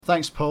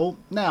Thanks, Paul.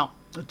 Now,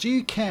 do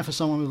you care for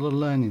someone with a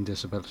learning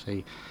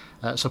disability?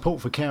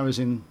 Support for carers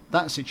in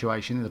that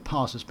situation in the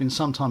past has been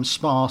sometimes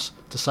sparse,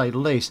 to say the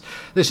least.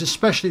 This is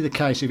especially the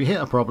case if you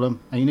hit a problem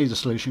and you need a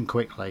solution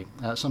quickly.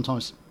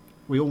 Sometimes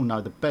we all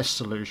know the best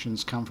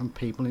solutions come from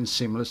people in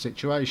similar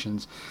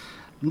situations.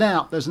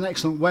 Now, there's an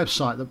excellent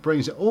website that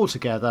brings it all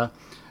together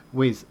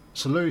with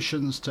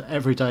solutions to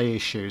everyday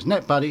issues.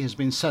 NetBuddy has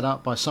been set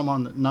up by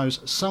someone that knows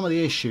some of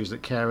the issues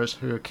that carers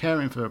who are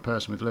caring for a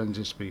person with learning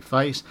disability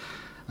face.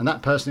 And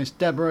that person is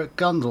Deborah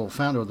Gundle,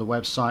 founder of the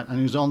website, and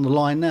who's on the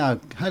line now.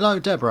 Hello,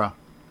 Deborah.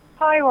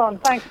 Hi, Ron.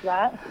 Thanks for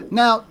that.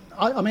 Now,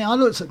 I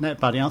looked at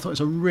NetBuddy and I thought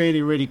it's a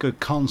really, really good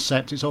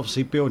concept. It's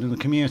obviously building the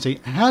community.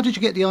 How did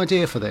you get the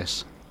idea for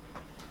this?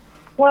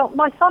 Well,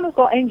 my son has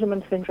got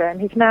Angelman syndrome.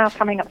 He's now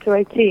coming up to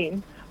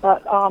 18.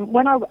 But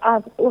when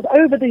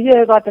over the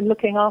years I've been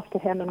looking after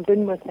him and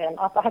been with him,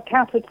 I've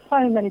encountered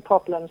so many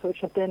problems which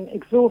have been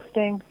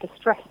exhausting,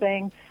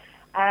 distressing.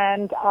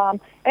 And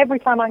every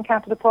time I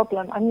encountered a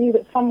problem, I knew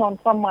that someone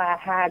somewhere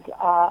had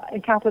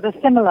encountered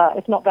a similar,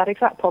 if not that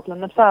exact problem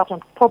themselves, and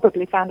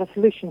probably found a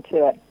solution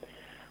to it.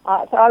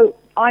 So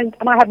I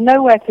had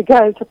nowhere to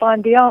go to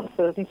find the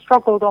answers, and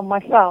struggled on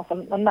myself,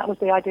 and that was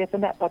the idea for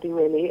NetBuddy.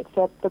 Really, it's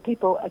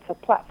a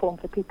platform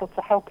for people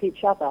to help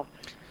each other.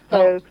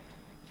 So.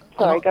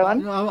 Sorry, go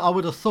on. I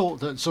would have thought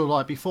that sort of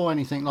like before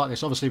anything like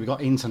this, obviously we've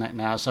got internet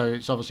now, so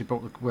it's obviously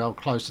brought the world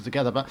closer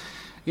together. But,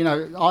 you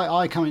know,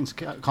 I come into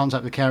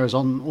contact with carers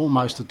on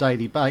almost a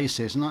daily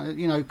basis.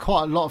 And,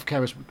 quite a lot of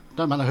carers,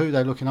 don't matter who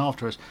they're looking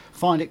after us,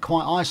 find it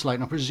quite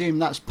isolating. I presume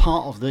that's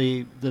part of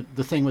the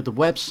thing with the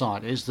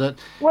website is that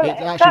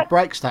it actually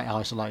breaks that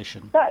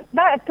isolation.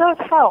 That does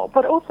help.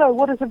 But also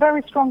what is a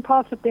very strong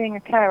part of being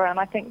a carer, and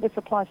I think this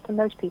applies to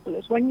most people,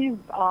 is when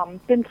you've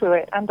been through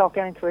it and are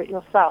going through it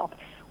yourself,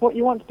 what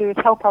you want to do is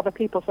help other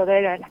people so they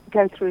don't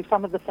go through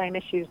some of the same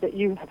issues that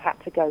you have had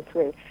to go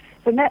through.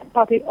 So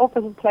NetBuddy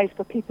offers a place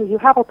for people who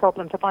have a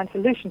problem to find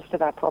solutions to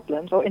their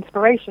problems or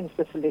inspirations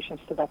for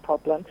solutions to their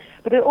problem.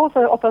 But it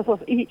also offers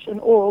us each and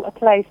all a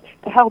place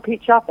to help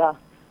each other.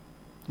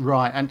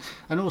 Right, and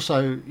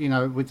also,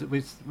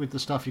 with the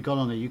stuff you got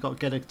on there, you've got to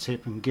get a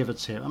tip and give a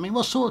tip. I mean,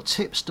 what sort of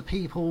tips do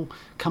people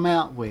come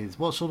out with?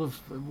 What sort of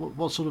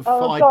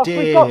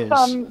ideas?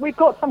 Gosh, we've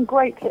got some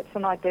great tips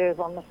and ideas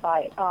on the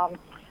site.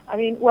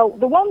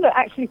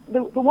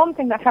 The one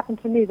thing that happened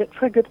to me that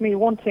triggered me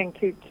wanting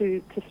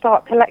to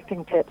start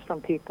collecting tips from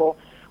people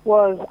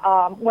was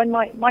when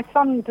my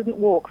son didn't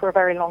walk for a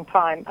very long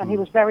time, and he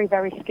was very,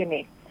 very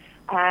skinny.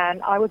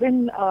 And I was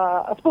in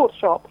a sports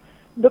shop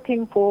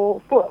looking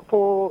for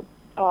football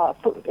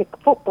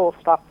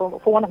stuff for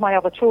one of my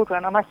other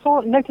children, and I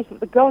noticed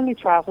that the goalie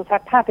trousers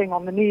had padding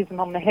on the knees and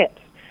on the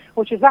hips,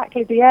 which is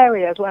exactly the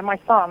areas where my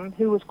son,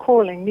 who was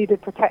crawling, needed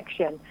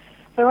protection.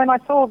 So when I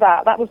saw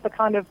that was the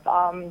kind of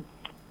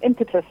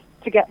impetus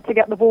to get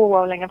the ball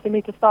rolling, and for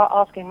me to start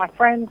asking my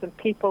friends and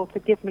people to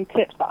give me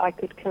tips that I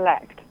could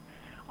collect.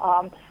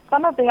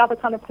 Some of the other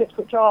kind of tips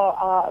which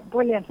are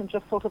brilliant and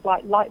just sort of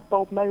like light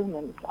bulb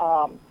moments.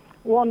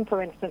 One,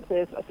 for instance,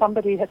 is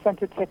somebody has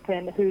sent a tip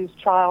in whose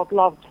child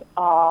loves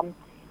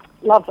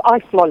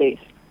ice lollies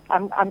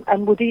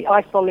and would eat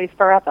ice lollies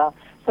forever.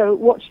 So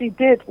what she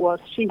did was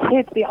she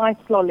hid the ice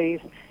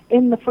lollies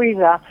in the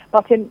freezer,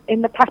 but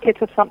in the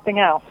packet of something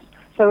else.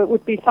 So it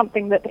would be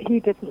something that he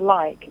didn't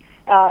like.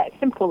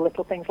 Simple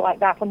little things like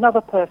that.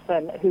 Another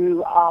person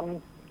whose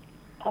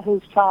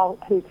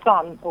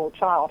son or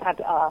child had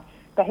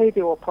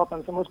behavioral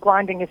problems and was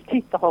grinding his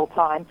teeth the whole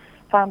time,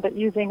 found that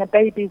using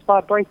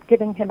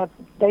giving him a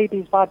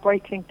baby's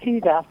vibrating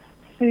teether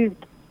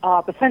soothed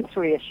the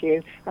sensory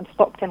issue and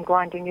stopped him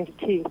grinding his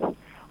teeth.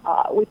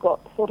 We've got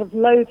sort of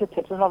loads of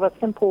tips. Another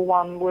simple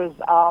one was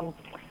a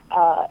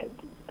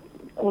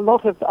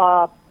lot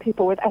of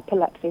people with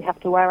epilepsy have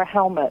to wear a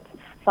helmet.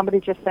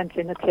 Somebody just sent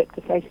in a tip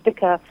to say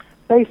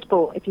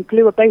if you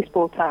glue a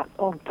baseball cap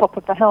on top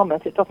of the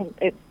helmet,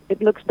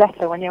 it looks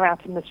better when you're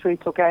out in the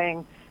street or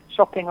going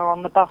shopping or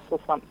on the bus or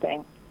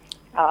something.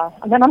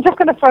 And then I'm just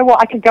going to throw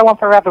I can go on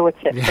forever with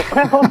tips.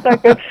 Yeah. Also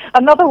good.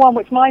 Another one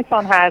which my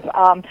son has,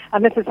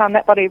 and this is how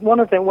one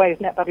of the ways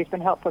NetBuddy's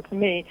been helpful to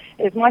me,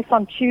 is my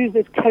son chews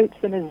his coats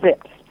in his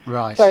zips.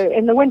 Right. So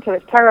in the winter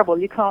it's terrible.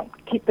 You can't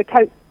keep the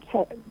coat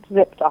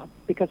zipped up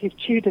because you've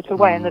chewed it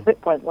away and the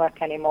zip won't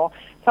work anymore.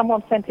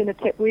 Someone sent in a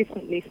tip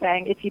recently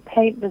saying if you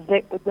paint the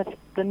zip with the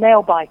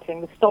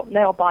the stop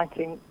nail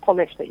biting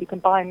polish that you can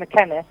buy in the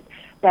chemist,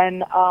 then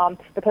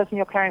the person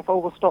you're caring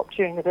for will stop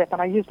chewing the zip.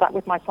 And I used that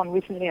with my son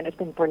recently, and it's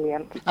been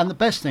brilliant. And the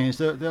best thing is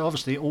that they're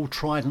obviously all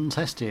tried and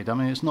tested. I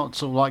mean, it's not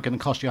sort of like going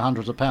to cost you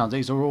hundreds of pounds.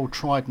 These are all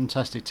tried and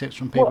tested tips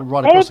from people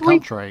right across the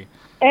country.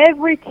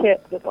 Every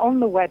tip that's on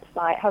the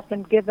website has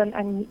been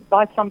given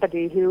by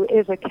somebody who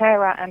is a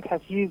carer and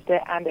has used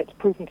it, and it's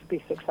proven to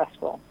be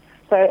successful.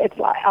 So it's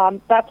like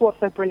that's what's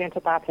so brilliant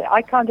about it.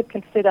 I kind of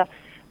consider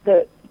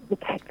the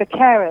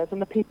carers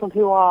and the people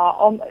who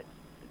are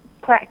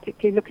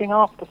practically looking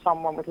after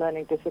someone with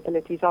learning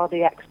disabilities are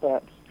the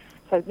experts.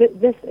 So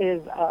this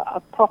is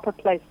a proper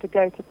place to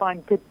go to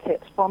find good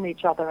tips from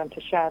each other and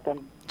to share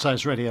them. So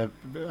it's really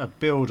a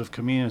build of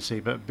community,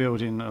 but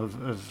building of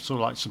sort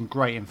of like some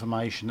great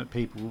information that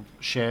people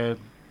share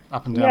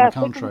up and down the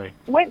country.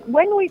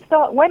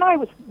 When I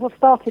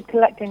started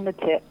collecting the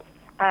tips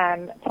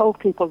and told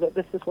people that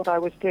this is what I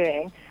was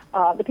doing,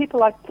 the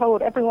people I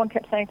told, everyone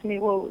kept saying to me,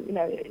 well,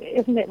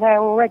 isn't it there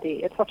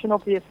already? It's such an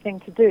obvious thing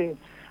to do.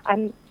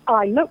 And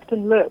I looked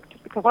and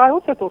looked because I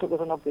also thought it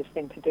was an obvious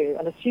thing to do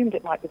and assumed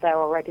it might be there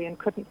already and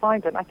couldn't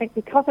find it. And I think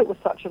because it was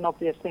such an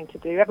obvious thing to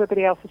do,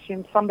 everybody else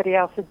assumed somebody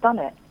else had done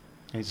it.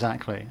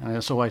 Exactly. And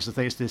it's always the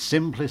thing, it's the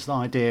simplest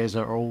ideas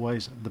are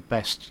always the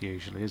best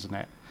usually, isn't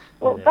it?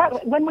 Well,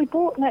 when we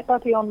bought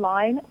NetBuddy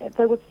online,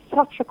 there was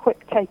such a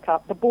quick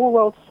take-up. The ball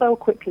rolled so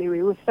quickly.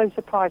 We were so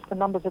surprised the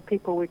numbers of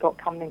people we got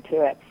coming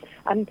to it.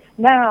 And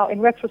now, in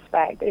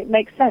retrospect, it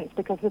makes sense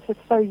because this is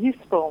so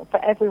useful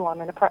for everyone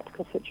in a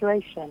practical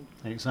situation.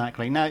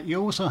 Exactly. Now, you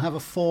also have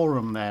a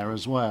forum there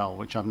as well,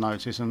 which I've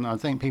noticed, and I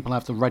think people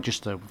have to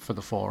register for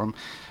the forum.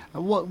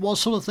 What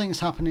sort of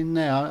things happening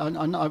there?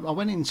 I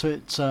went into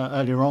it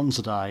earlier on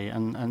today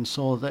and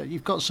saw that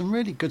you've got some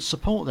really good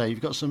support there.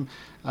 You've got some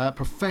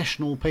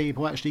professional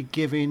people actually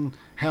giving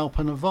help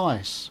and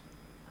advice.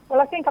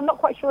 Well, I'm not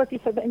quite sure if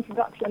you said the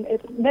introduction.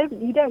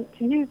 To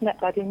use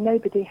NetBuddy,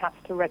 nobody has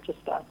to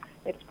register.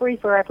 It's free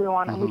for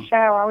everyone, and we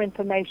share our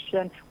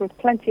information with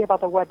plenty of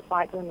other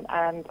websites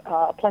and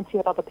plenty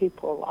of other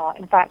people.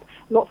 In fact,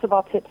 lots of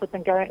our tips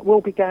will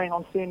be going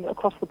on soon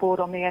across the board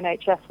on the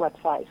NHS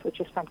websites,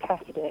 which is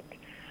fantastic.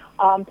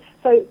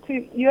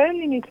 You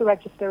only need to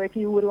register if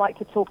you would like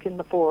to talk in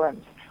the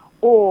forums,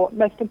 or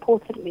most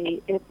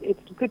importantly,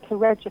 it's good to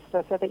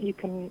register so that you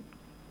can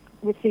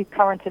receive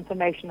current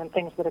information and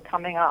things that are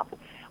coming up.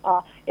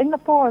 In the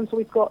forums,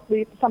 we've got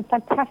some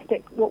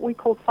fantastic, what we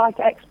call site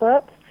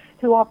experts,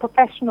 who are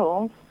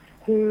professionals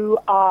who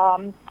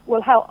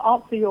will help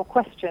answer your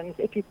questions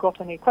if you've got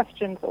any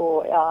questions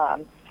or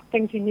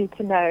things you need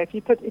to know. If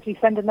you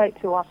send a note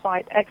to our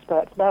site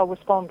experts, they'll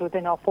respond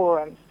within our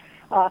forums.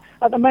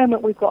 At the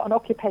moment, we've got an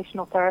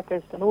occupational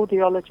therapist, an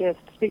audiologist,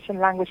 speech and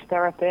language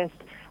therapist,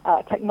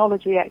 a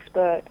technology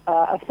expert,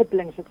 a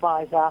siblings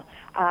advisor,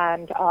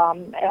 and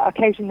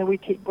occasionally we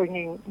keep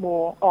bringing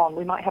more on.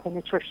 We might have a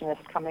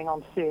nutritionist coming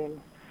on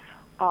soon.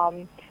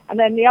 And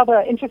then the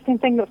other interesting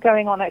thing that's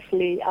going on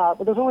actually,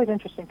 there's always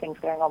interesting things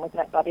going on with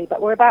NetBuddy,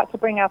 but we're about to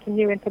bring out a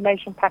new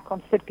information pack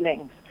on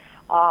siblings,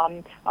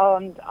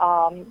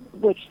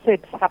 which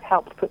SIDS have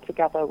helped put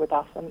together with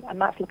us, and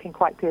that's looking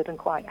quite good and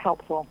quite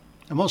helpful.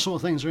 And what sort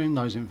of things are in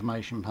those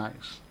information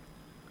packs?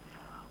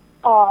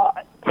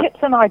 Tips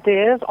and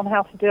ideas on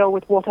how to deal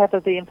with whatever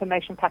the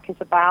information pack is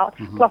about,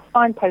 plus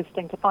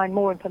signposting to find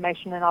more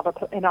information in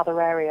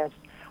other areas.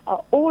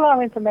 All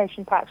our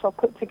information packs are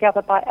put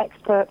together by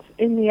experts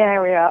in the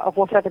area of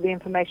whatever the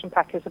information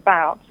pack is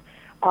about.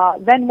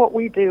 Then what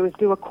we do is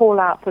do a call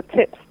out for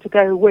tips to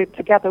go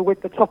together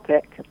with the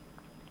topic.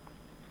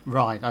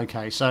 Right,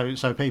 okay, so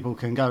people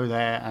can go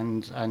there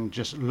and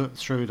just look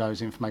through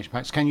those information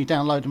packs. Can you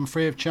download them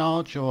free of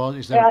charge, or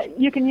is there...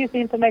 You can use the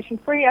information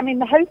free. I mean,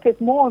 the hope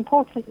is, more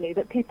importantly,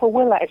 that people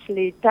will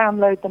actually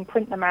download them,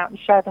 print them out, and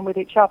share them with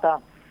each other.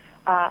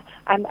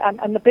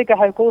 And the bigger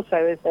hope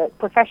also is that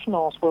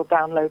professionals will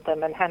download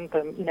them and hand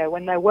them,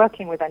 when they're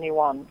working with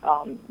anyone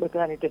with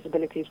any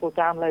disabilities, will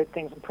download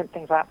things and print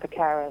things out for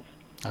carers.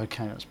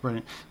 Okay, that's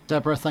brilliant.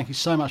 Deborah, thank you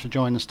so much for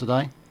joining us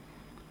today.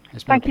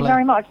 Thank you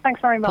very much.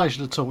 Thanks very much.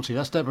 Pleasure to talk to you.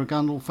 That's Deborah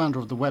Gundle, founder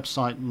of the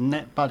website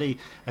NetBuddy.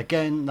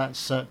 Again,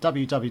 that's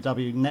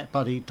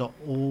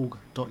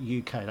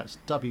www.netbuddy.org.uk. That's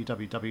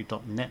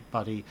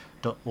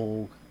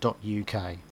www.netbuddy.org.uk.